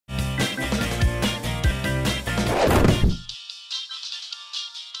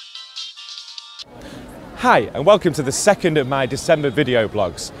Hi and welcome to the second of my December video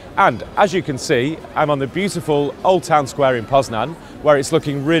blogs, and as you can see I'm on the beautiful Old Town Square in Poznań where it's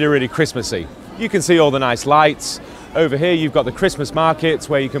looking really Christmassy. You can see all the nice lights. Over here you've got the Christmas markets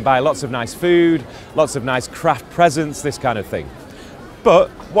where you can buy lots of nice food, lots of nice craft presents, this kind of thing. But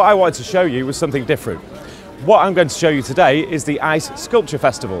what I wanted to show you was something different. What I'm going to show you today is the Ice Sculpture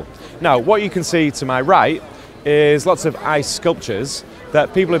Festival. Now what you can see to my right is lots of ice sculptures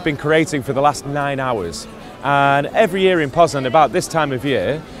that people have been creating for the last 9 hours. And every year in Poznań, about this time of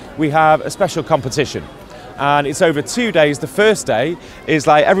year, we have a special competition. And it's over 2 days. The first day is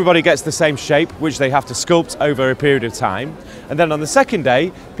like everybody gets the same shape, which they have to sculpt over a period of time. And then on the second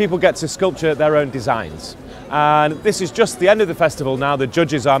day, people get to sculpture their own designs. And this is just the end of the festival now. The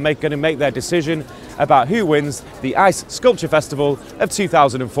judges are going to make their decision about who wins the Ice Sculpture Festival of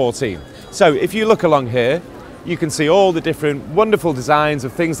 2014. So if you look along here, you can see all the different wonderful designs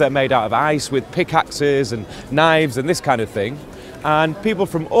of things that are made out of ice with pickaxes and knives and this kind of thing. And people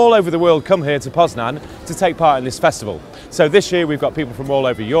from all over the world come here to Poznań to take part in this festival. So this year we've got people from all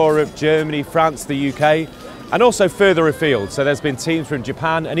over Europe, Germany, France, the UK, and also further afield. So there's been teams from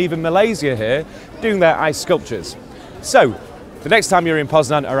Japan and even Malaysia here doing their ice sculptures. So the next time you're in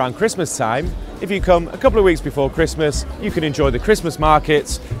Poznań around Christmas time, if you come a couple of weeks before Christmas, you can enjoy the Christmas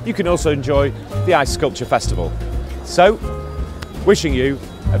markets. You can also enjoy the Ice Sculpture Festival. So, wishing you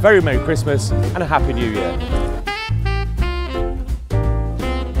a very Merry Christmas and a Happy New Year.